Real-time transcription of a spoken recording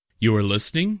You are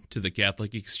listening to the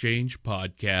Catholic Exchange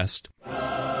Podcast.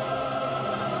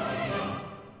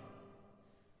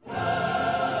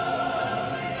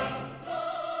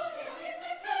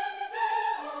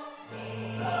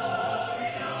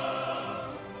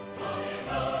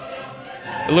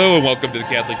 Hello and welcome to the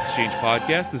Catholic Exchange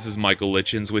Podcast. This is Michael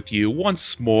Litchens with you once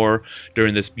more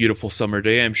during this beautiful summer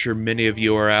day. I'm sure many of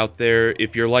you are out there.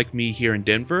 If you're like me here in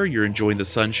Denver, you're enjoying the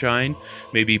sunshine,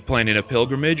 maybe planning a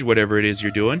pilgrimage, whatever it is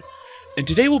you're doing. And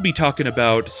today we'll be talking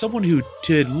about someone who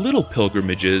did little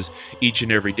pilgrimages each and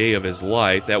every day of his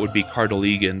life. That would be Cardinal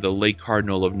Egan, the late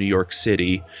Cardinal of New York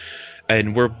City.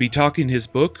 And we'll be talking his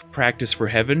book, Practice for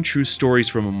Heaven, True Stories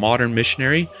from a Modern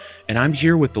Missionary. And I'm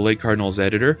here with the late Cardinal's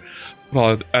editor,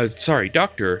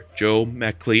 Dr. Joe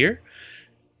McClear.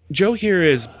 Joe here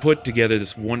has put together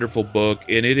this wonderful book,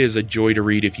 and it is a joy to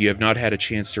read if you have not had a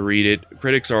chance to read it.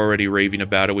 Critics are already raving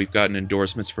about it. We've gotten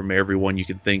endorsements from everyone you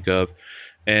can think of,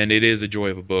 and it is a joy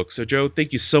of a book. So, Joe,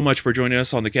 thank you so much for joining us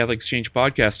on the Catholic Exchange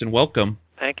Podcast, and welcome.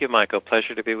 Thank you, Michael.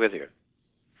 Pleasure to be with you.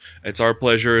 It's our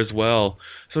pleasure as well.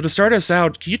 So to start us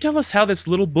out, can you tell us how this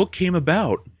little book came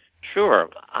about? Sure.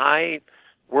 I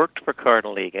worked for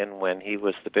Cardinal Egan when he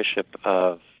was the bishop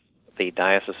of the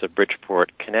Diocese of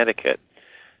Bridgeport, Connecticut.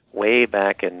 Way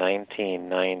back in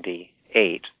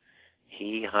 1998,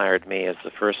 he hired me as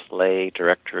the first lay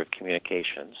director of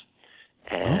communications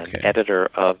and editor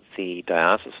of the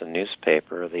diocesan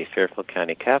newspaper, the Fairfield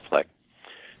County Catholic.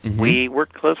 Mm-hmm. We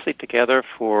worked closely together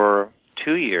for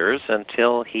 2 years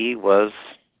until he was,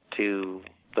 to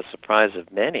the surprise of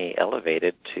many,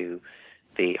 elevated to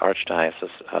the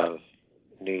Archdiocese of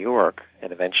New York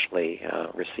and eventually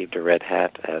received a red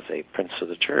hat as a Prince of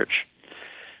the Church.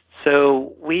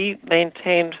 So we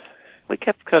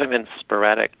kept kind of in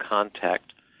sporadic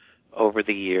contact over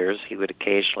the years. He would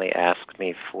occasionally ask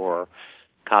me for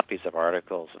copies of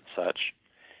articles and such.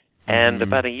 Mm-hmm. And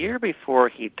about a year before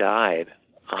he died,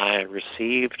 I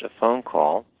received a phone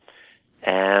call,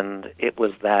 and it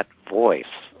was that voice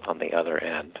on the other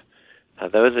end.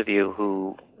 Those of you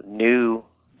who knew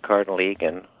Cardinal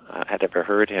Egan, had ever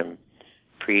heard him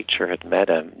preach or had met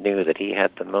him, knew that he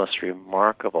had the most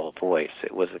remarkable voice.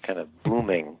 It was a kind of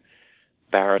booming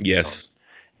baritone. Yes.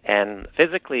 And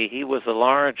physically, he was a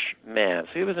large man,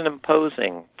 so he was an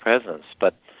imposing presence,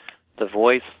 but the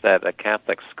voice that a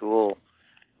Catholic school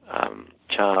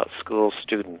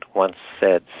student once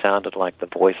said sounded like the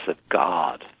voice of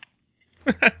God.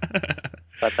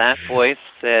 But that voice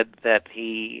said that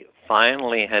he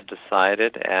finally had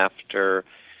decided, after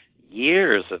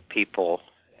years of people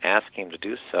asking him to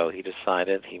do so, he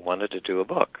decided he wanted to do a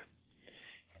book.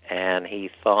 And he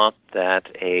thought that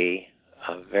a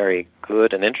very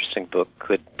good and interesting book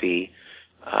could be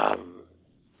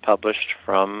published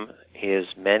from his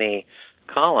many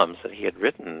columns that he had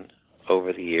written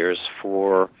over the years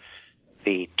for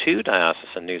the two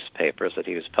diocesan newspapers that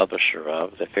he was publisher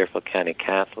of, the Fairfield County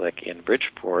Catholic in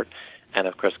Bridgeport and,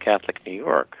 of course, Catholic New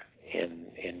York in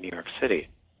New York City.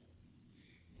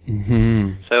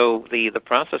 Mm-hmm. So the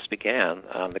process began.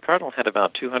 The Cardinal had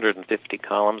about 250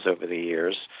 columns over the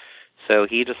years, so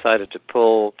he decided to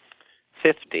pull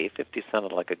 50. 50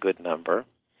 sounded like a good number,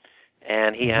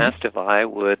 and he asked if I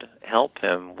would help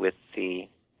him with the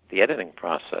editing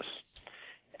process.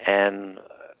 And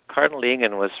Cardinal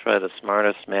Egan was probably the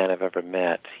smartest man I've ever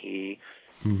met. He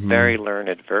very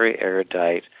learned, very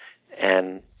erudite,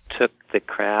 and took the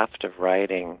craft of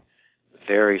writing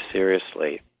very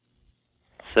seriously.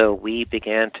 So we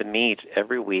began to meet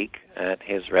every week at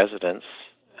his residence.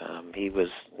 He was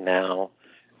now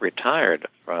retired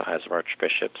as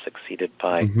Archbishop, succeeded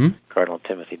by Cardinal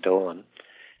Timothy Dolan.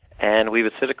 And we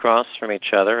would sit across from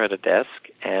each other at a desk,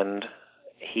 and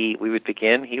he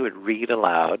would read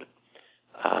aloud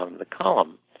the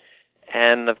column.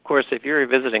 And, of course, if you're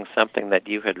revisiting something that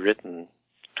you had written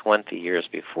 20 years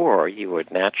before, you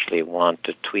would naturally want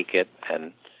to tweak it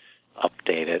and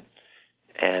update it.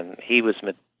 And he was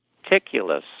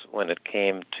meticulous when it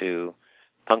came to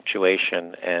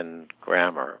punctuation and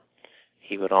grammar.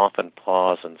 He would often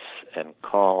pause and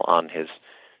call on his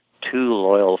two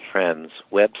loyal friends,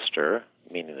 Webster,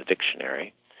 meaning the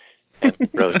dictionary, and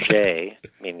Roget,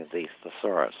 meaning the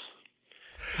thesaurus.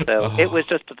 So it was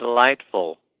just a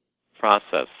delightful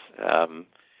process,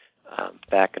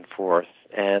 back and forth.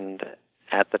 And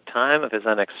at the time of his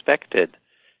unexpected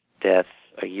death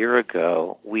a year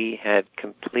ago, we had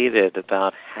completed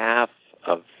about half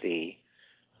of the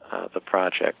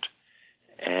project.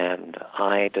 And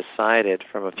I decided,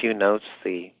 from a few notes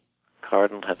the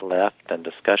Cardinal had left and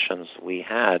discussions we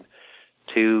had,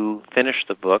 to finish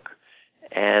the book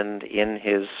and in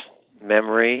his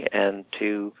memory and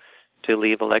to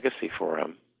leave a legacy for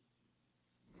him.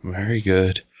 Very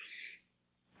good.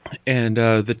 And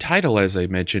the title, as I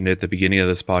mentioned at the beginning of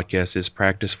this podcast, is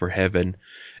Practice for Heaven.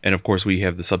 And of course, we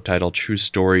have the subtitle True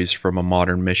Stories from a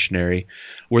Modern Missionary.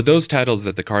 Were those titles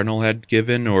that the Cardinal had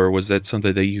given, or was that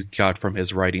something that you got from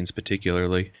his writings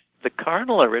particularly? The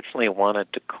Cardinal originally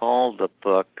wanted to call the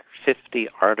book 50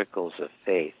 Articles of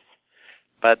Faith.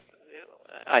 But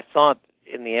I thought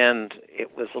in the end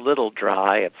it was a little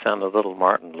dry. It sounded a little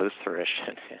Martin Lutherish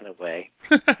in a way.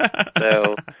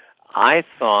 So I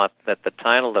thought that the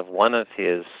title of one of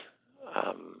his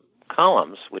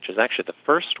columns, which is actually the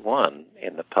first one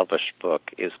in the published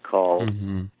book, is called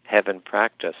Heaven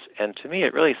Practice. And to me,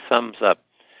 it really sums up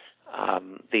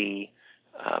the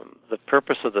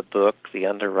purpose of the book, the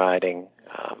underwriting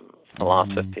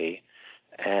philosophy,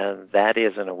 and that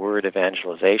is, in a word,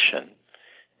 evangelization.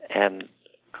 And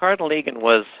Cardinal Egan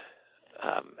was,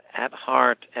 at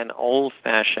heart, an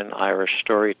old-fashioned Irish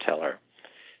storyteller.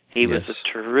 He was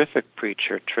a terrific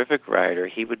preacher, terrific writer.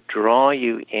 He would draw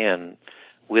you in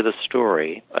with a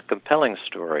story, a compelling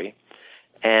story,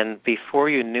 and before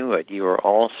you knew it, you were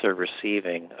also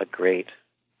receiving a great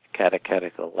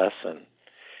catechetical lesson.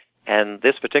 And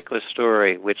this particular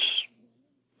story,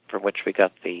 from which we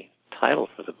got the title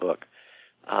for the book,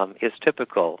 is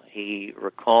typical. He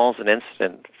recalls an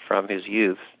incident from his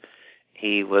youth.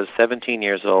 He was 17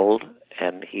 years old,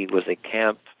 and he was a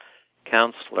camp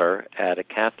counselor at a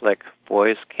Catholic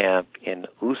boys' camp in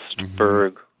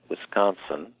Oostburg,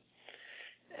 Wisconsin.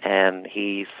 And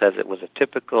he says it was a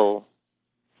typical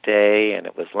day, and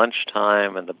it was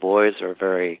lunchtime, and the boys were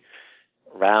very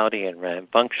rowdy and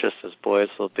rambunctious, as boys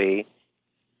will be.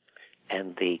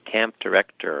 And the camp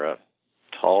director, a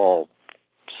tall,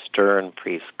 stern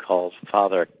priest called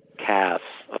Father Cass,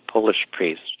 a Polish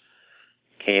priest,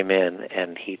 came in,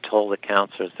 and he told the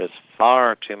counselors, there's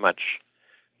far too much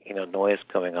noise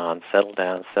going on, settle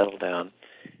down, settle down.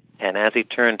 And as he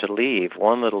turned to leave,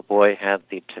 one little boy had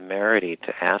the temerity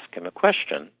to ask him a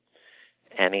question.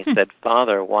 And he said,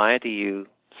 Father, why do you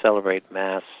celebrate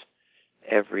Mass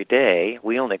every day?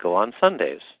 We only go on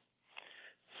Sundays.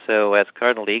 So as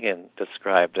Cardinal Egan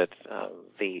described it,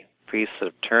 the priest sort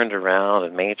of turned around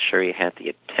and made sure he had the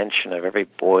attention of every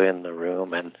boy in the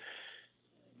room and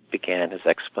began his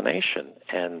explanation.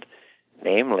 And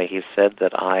namely, he said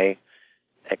that I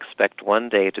expect one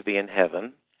day to be in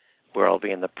heaven, where I'll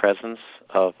be in the presence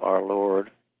of our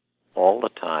Lord all the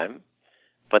time.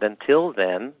 But until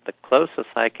then, the closest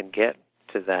I can get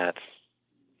to that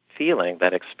feeling,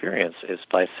 that experience, is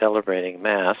by celebrating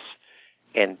Mass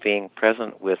and being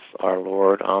present with our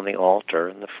Lord on the altar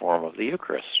in the form of the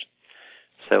Eucharist.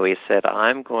 So he said,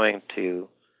 I'm going to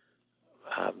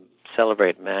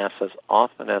celebrate Mass as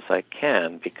often as I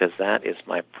can, because that is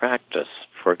my practice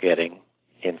for getting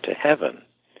into heaven.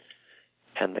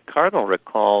 And the Cardinal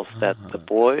recalls that the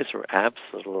boys were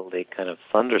absolutely kind of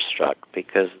thunderstruck,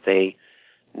 because they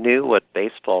knew what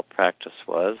baseball practice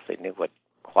was, they knew what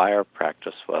choir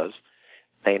practice was.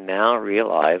 They now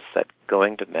realized that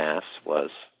going to Mass was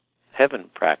heaven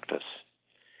practice.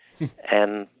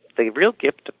 And the real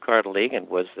gift of Cardinal Egan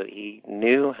was that he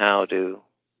knew how to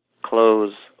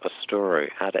close a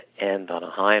story, how to end on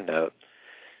a high note.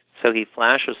 So he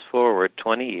flashes forward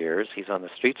 20 years. He's on the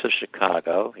streets of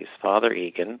Chicago. He's Father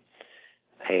Egan.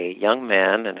 A young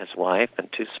man and his wife and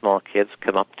two small kids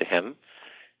come up to him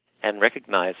and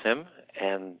recognize him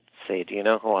and say, do you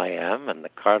know who I am? And the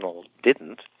Cardinal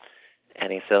didn't.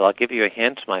 And he said, I'll give you a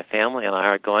hint. My family and I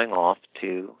are going off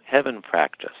to heaven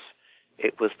practice.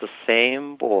 It was the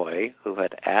same boy who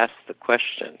had asked the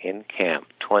question in camp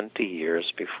 20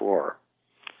 years before.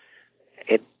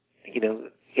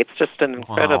 It's just an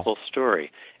incredible story.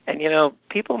 And,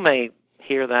 people may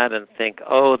hear that and think,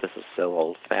 oh, this is so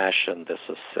old-fashioned, this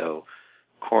is so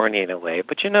corny in a way.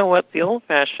 But you know what? The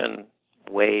old-fashioned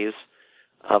ways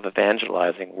of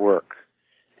evangelizing work.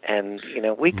 And,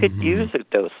 we could use a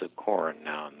dose of corn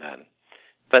now and then.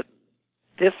 But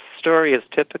this story is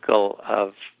typical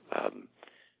of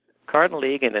Cardinal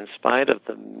Egan, in spite of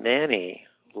the many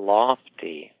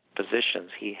lofty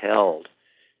positions he held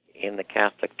in the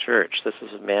Catholic Church. This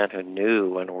is a man who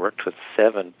knew and worked with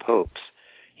 7 popes.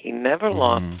 He never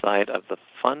lost sight of the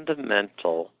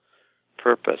fundamental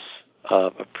purpose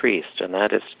of a priest, and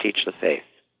that is to teach the faith.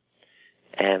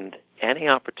 And any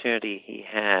opportunity he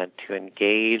had to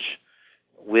engage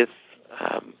with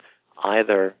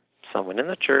either someone in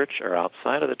the church or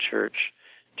outside of the church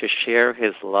to share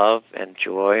his love and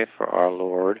joy for our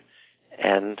Lord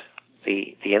and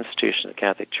the institution of the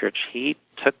Catholic Church, he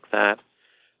took that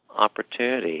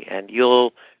opportunity. And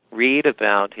you'll read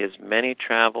about his many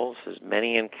travels, his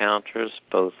many encounters,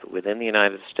 both within the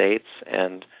United States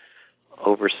and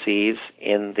overseas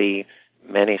in the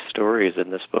many stories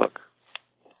in this book.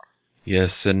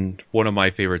 Yes, and one of my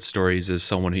favorite stories is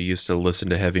someone who used to listen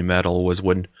to heavy metal was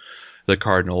when the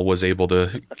Cardinal was able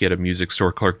to get a music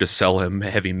store clerk to sell him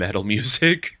heavy metal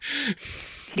music.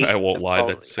 I won't lie,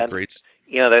 that's a great...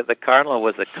 You know, the Cardinal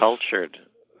was a cultured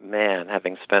man,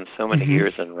 having spent so many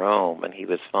years in Rome, and he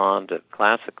was fond of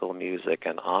classical music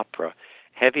and opera.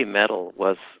 Heavy metal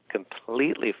was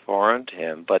completely foreign to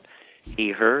him, but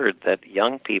he heard that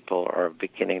young people are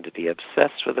beginning to be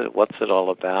obsessed with it. What's it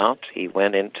all about? He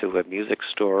went into a music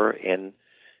store in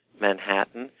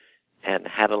Manhattan and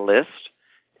had a list,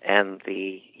 and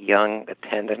the young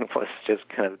attendant was just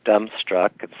kind of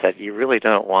dumbstruck and said, "You really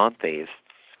don't want these?"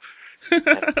 And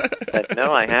I said,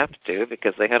 "No, I have to,"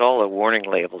 because they had all the warning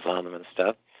labels on them and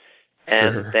stuff.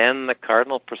 And then the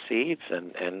Cardinal proceeds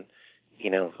and, you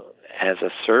know, as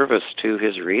a service to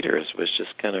his readers, was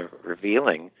just kind of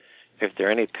revealing, if there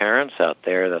are any parents out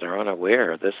there that are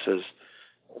unaware, this is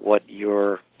what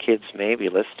your kids may be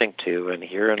listening to, and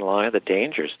herein lie the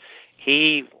dangers.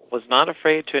 He was not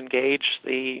afraid to engage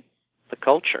the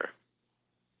culture.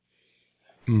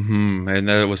 And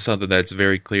that was something that's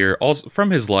very clear also from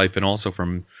his life and also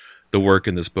from the work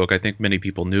in this book. I think many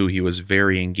people knew he was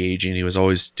very engaging. He was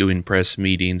always doing press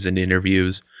meetings and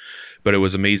interviews, but it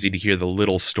was amazing to hear the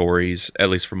little stories, at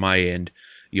least from my end,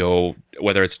 you know,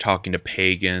 whether it's talking to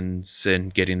pagans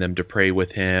and getting them to pray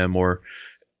with him, or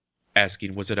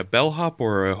asking, was it a bellhop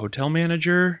or a hotel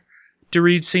manager to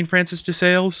read St. Francis de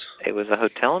Sales? It was a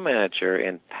hotel manager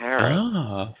in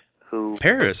Paris.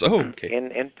 Paris. Oh, okay.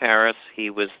 In Paris, he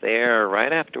was there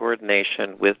right after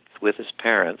ordination with his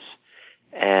parents,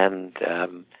 and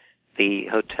the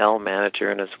hotel manager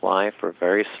and his wife were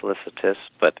very solicitous,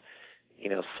 but, you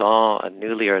know, saw a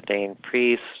newly ordained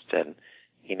priest and,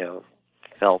 you know,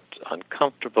 felt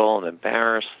uncomfortable and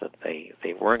embarrassed that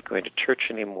they weren't going to church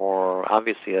anymore,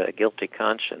 obviously a guilty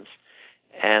conscience.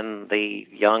 And the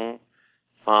young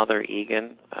Father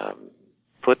Egan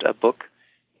put a book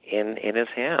in his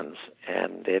hands,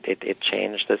 and it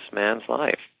changed this man's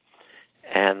life.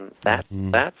 And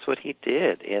that's what he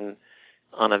did.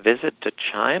 On a visit to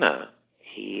China,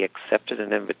 he accepted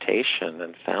an invitation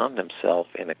and found himself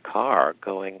in a car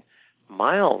going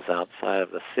miles outside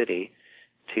of the city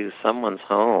to someone's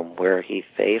home, where he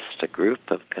faced a group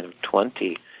of kind of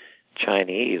 20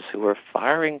 Chinese who were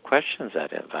firing questions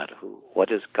at him about what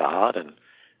is God, and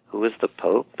who is the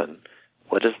Pope, and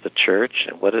what is the church,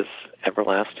 and what is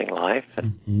everlasting life.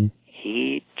 And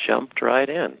he jumped right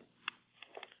in.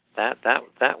 That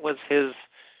was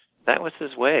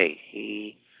his way.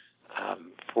 He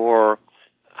for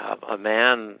a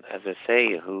man, as I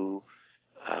say, who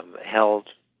held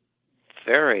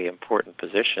very important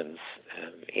positions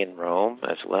in Rome,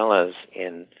 as well as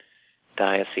in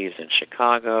dioceses in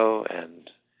Chicago and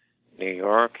New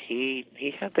York. He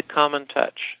had the common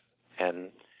touch,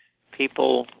 and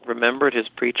people remembered his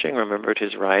preaching, remembered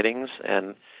his writings,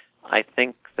 and I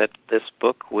think that this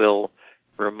book will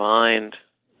remind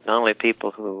not only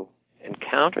people who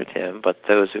encountered him, but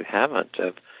those who haven't,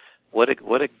 of what a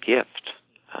gift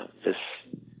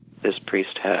this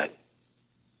priest had.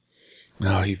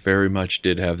 No, he very much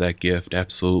did have that gift,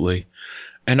 absolutely.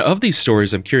 And of these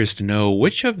stories, I'm curious to know,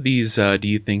 which of these do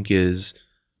you think is,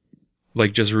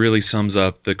 like, just really sums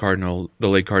up the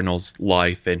late Cardinal's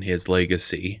life and his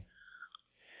legacy?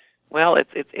 Well,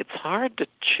 it's hard to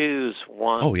choose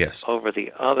one over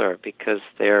the other, because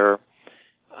they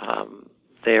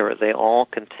all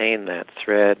contain that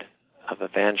thread of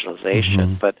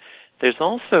evangelization. But there's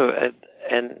also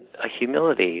a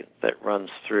humility that runs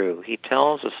through. He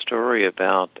tells a story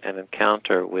about an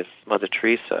encounter with Mother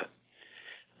Teresa.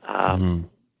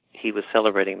 He was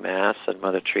celebrating Mass, and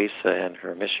Mother Teresa and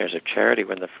her missionaries of charity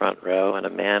were in the front row, and a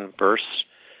man bursts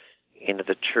into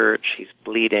the church. He's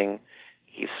bleeding.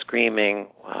 He's screaming,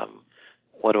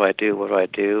 what do I do? What do I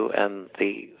do? And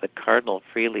the Cardinal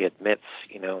freely admits,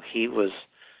 you know, he was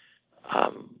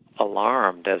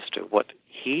alarmed as to what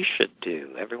he should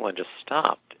do. Everyone just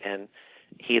stopped. And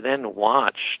he then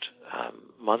watched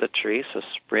Mother Teresa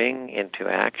spring into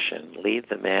action, lead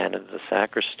the man into the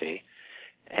sacristy,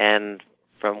 and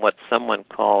from what someone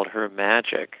called her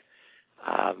magic,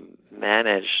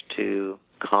 managed to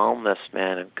calm this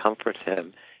man and comfort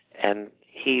him. And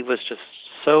he was just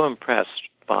so impressed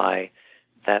by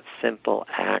that simple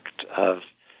act of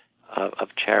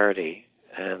charity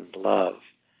and love.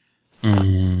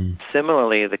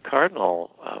 Similarly, the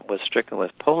Cardinal was stricken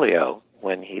with polio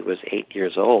when he was 8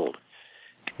 years old.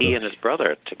 He and his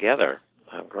brother together,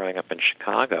 growing up in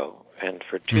Chicago, and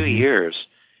for 2 years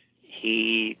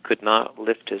he could not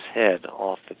lift his head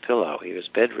off the pillow. He was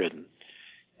bedridden.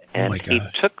 And he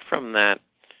took from that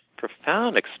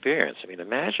profound experience, I mean,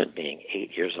 imagine being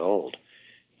 8 years old.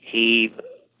 He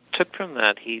took from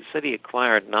that, he said he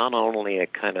acquired not only a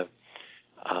kind of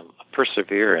a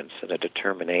perseverance and a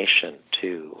determination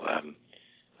to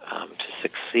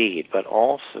succeed, but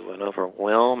also an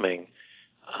overwhelming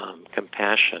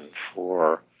compassion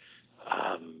for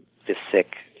the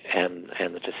sick and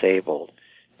the disabled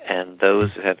and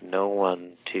those who have no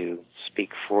one to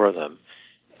speak for them.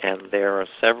 And there are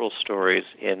several stories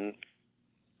in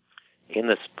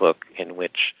this book in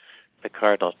which the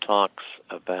Cardinal talks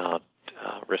about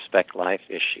respect life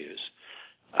issues,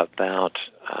 about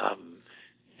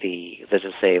the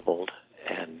disabled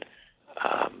and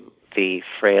the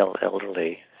frail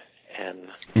elderly and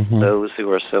those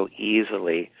who are so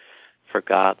easily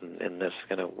forgotten in this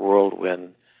kind of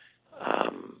whirlwind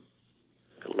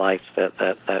life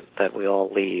that we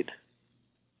all lead.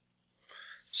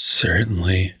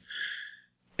 Certainly.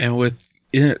 And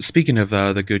speaking of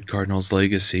the Good Cardinal's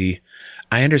legacy,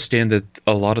 I understand that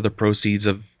a lot of the proceeds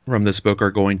from this book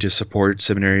are going to support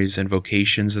seminaries and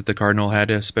vocations that the Cardinal had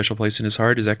a special place in his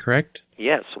heart. Is that correct?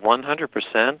 Yes,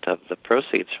 100% of the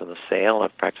proceeds from the sale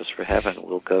of Practice for Heaven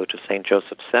will go to St.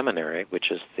 Joseph's Seminary,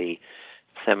 which is the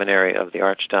seminary of the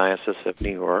Archdiocese of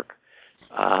New York.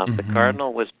 The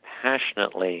Cardinal was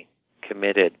passionately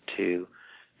committed to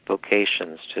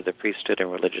vocations, to the priesthood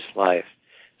and religious life.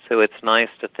 So it's nice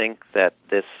to think that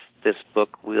this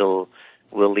book will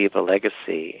leave a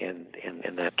legacy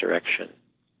in that direction.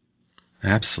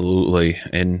 Absolutely,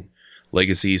 and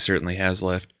legacy certainly has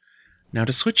left. Now,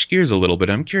 to switch gears a little bit,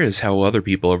 I'm curious how other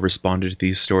people have responded to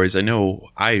these stories. I know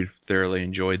I thoroughly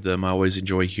enjoyed them. I always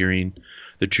enjoy hearing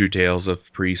the true tales of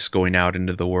priests going out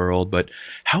into the world, but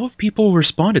how have people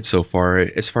responded so far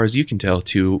as you can tell,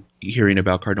 to hearing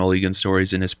about Cardinal Egan's stories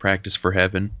in his Practice for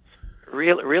Heaven?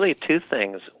 Really two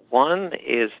things. One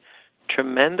is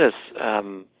tremendous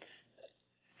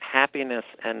happiness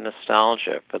and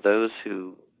nostalgia for those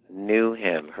who knew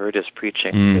him, heard his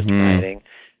preaching, his writing.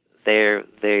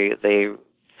 They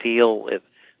feel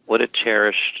what a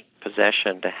cherished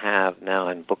possession to have now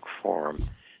in book form.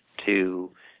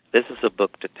 This is a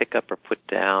book to pick up or put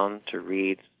down, to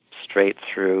read straight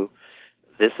through.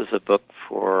 This is a book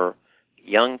for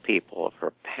young people,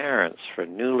 for parents, for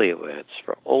newlyweds,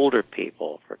 for older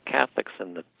people, for Catholics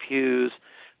in the pews,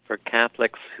 for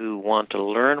Catholics who want to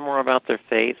learn more about their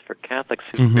faith, for Catholics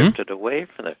who've drifted away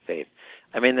from their faith.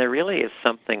 I mean, there really is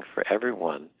something for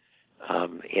everyone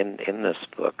in this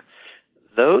book.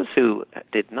 Those who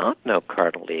did not know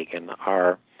Cardinal Egan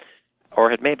or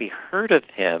had maybe heard of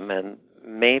him and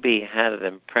maybe had an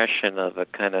impression of a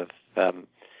kind of,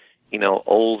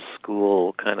 old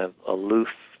school, kind of aloof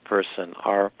person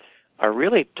are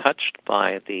really touched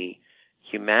by the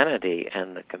humanity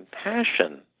and the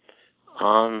compassion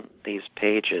on these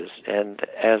pages. And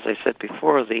as I said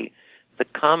before, the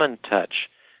common touch.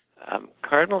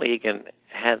 Cardinal Egan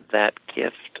had that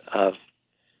gift of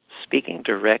speaking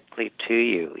directly to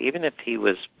you, even if he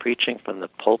was preaching from the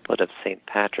pulpit of St.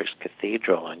 Patrick's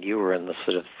Cathedral and you were in the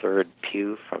sort of third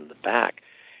pew from the back.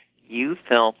 You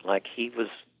felt like he was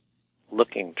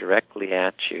looking directly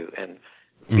at you and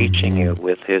reaching you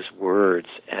with his words,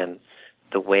 and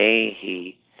the way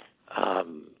he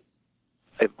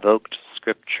evoked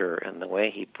Scripture and the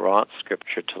way he brought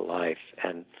Scripture to life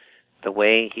and the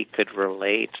way he could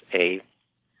relate a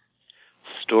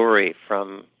story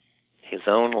from his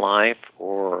own life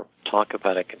or talk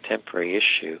about a contemporary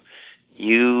issue,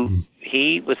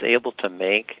 he was able to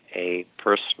make a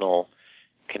personal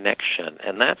connection,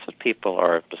 and that's what people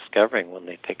are discovering when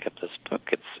they pick up this book.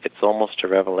 It's almost a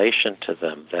revelation to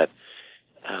them that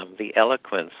the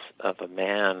eloquence of a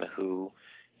man who,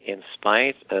 in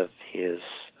spite of his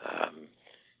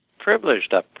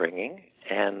privileged upbringing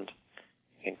and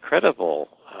incredible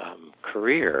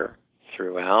career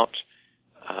throughout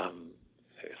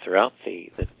the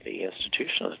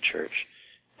institution of the Church,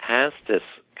 has this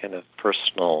kind of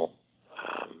personal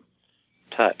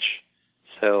touch.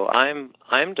 So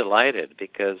I'm delighted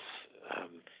because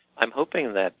I'm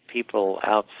hoping that people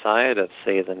outside of,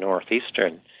 say, the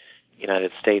northeastern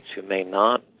United States who may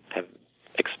not have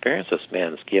experienced this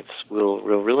man's gifts will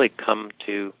really come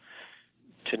to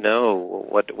know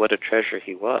what a treasure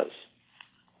he was.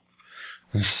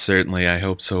 Certainly, I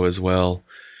hope so as well.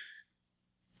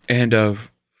 And a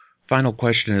final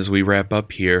question as we wrap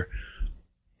up here.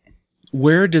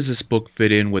 Where does this book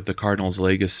fit in with the Cardinal's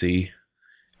legacy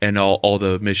and all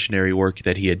the missionary work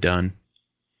that he had done?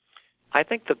 I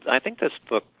think this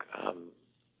book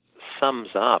sums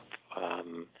up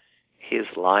his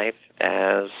life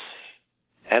as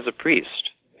a priest.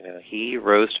 he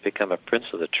rose to become a prince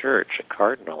of the church, a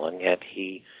cardinal, and yet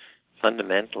he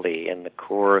fundamentally, in the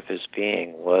core of his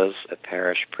being, was a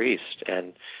parish priest.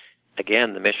 And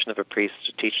again, the mission of a priest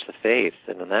is to teach the faith,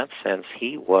 and in that sense,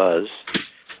 he was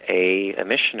a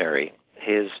missionary.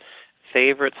 His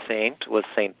favorite saint was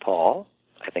St. Paul,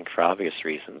 I think for obvious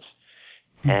reasons.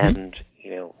 Mm-hmm. And,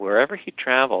 wherever he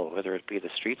traveled, whether it be the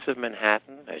streets of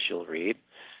Manhattan, as you'll read,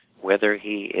 whether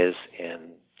he is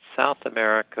in South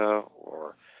America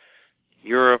or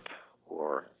Europe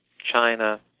or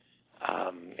China,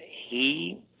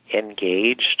 he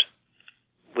engaged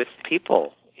with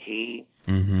people. He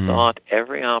sought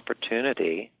every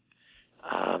opportunity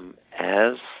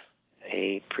as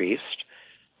a priest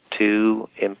to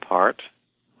impart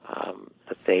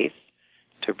the faith,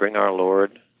 to bring our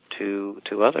Lord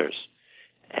to others.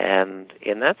 And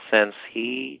in that sense,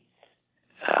 he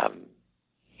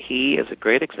is a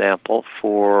great example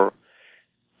for,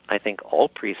 I think, all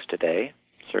priests today,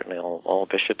 certainly all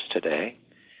bishops today.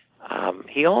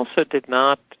 He also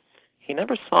he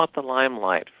never sought the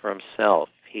limelight for himself.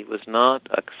 He was not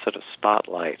a sort of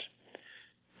spotlight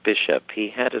bishop. He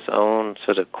had his own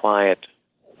sort of quiet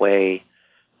way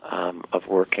of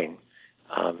working.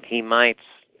 He might,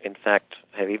 in fact,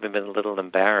 have even been a little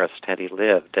embarrassed had he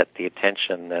lived at the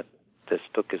attention that this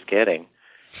book is getting.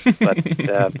 But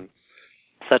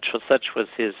such was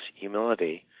his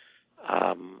humility.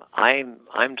 I'm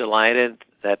delighted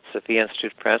that Sophia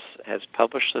Institute Press has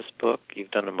published this book.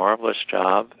 You've done a marvelous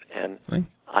job, and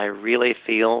I really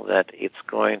feel that it's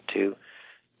going to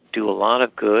do a lot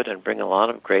of good and bring a lot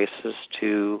of graces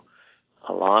to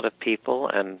a lot of people.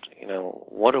 And,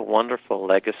 what a wonderful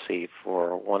legacy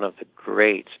for one of the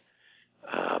great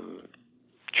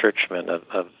churchmen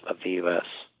of the U.S.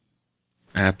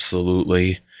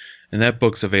 Absolutely. And that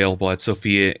book's available at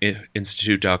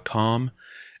sophiainstitute.com.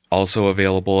 Also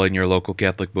available in your local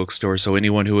Catholic bookstore. So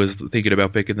anyone who is thinking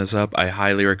about picking this up, I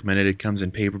highly recommend it. It comes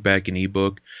in paperback and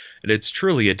ebook. And it's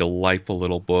truly a delightful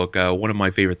little book. One of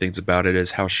my favorite things about it is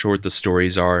how short the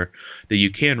stories are, that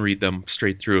you can read them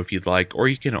straight through if you'd like, or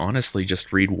you can honestly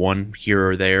just read one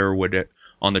here or there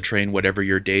on the train, whatever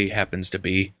your day happens to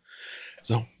be.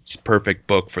 So it's a perfect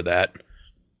book for that.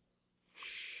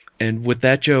 And with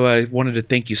that, Joe, I wanted to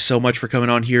thank you so much for coming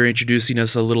on here, introducing us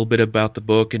a little bit about the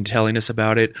book and telling us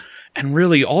about it, and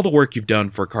really all the work you've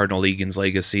done for Cardinal Egan's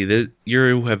legacy. That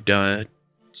you have done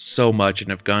so much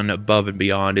and have gone above and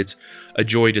beyond. It's a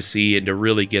joy to see and to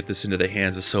really get this into the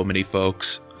hands of so many folks.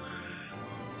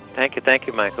 Thank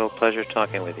you, Michael. Pleasure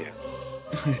talking with you.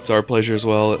 It's our pleasure as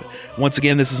well. Once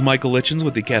again, this is Michael Litchens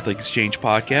with the Catholic Exchange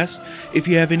Podcast. If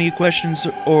you have any questions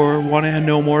or want to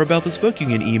know more about this book, you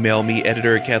can email me,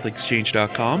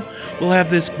 editor@catholicexchange.com. We'll have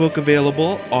this book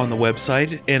available on the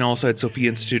website and also at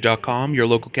sophiainstitute.com. Your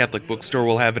local Catholic bookstore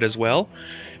will have it as well.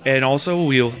 And also,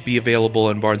 we'll be available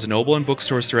in Barnes & Noble and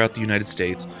bookstores throughout the United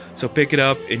States. So pick it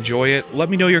up, enjoy it, let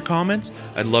me know your comments.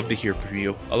 I'd love to hear from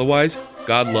you. Otherwise,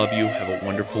 God love you. Have a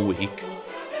wonderful week.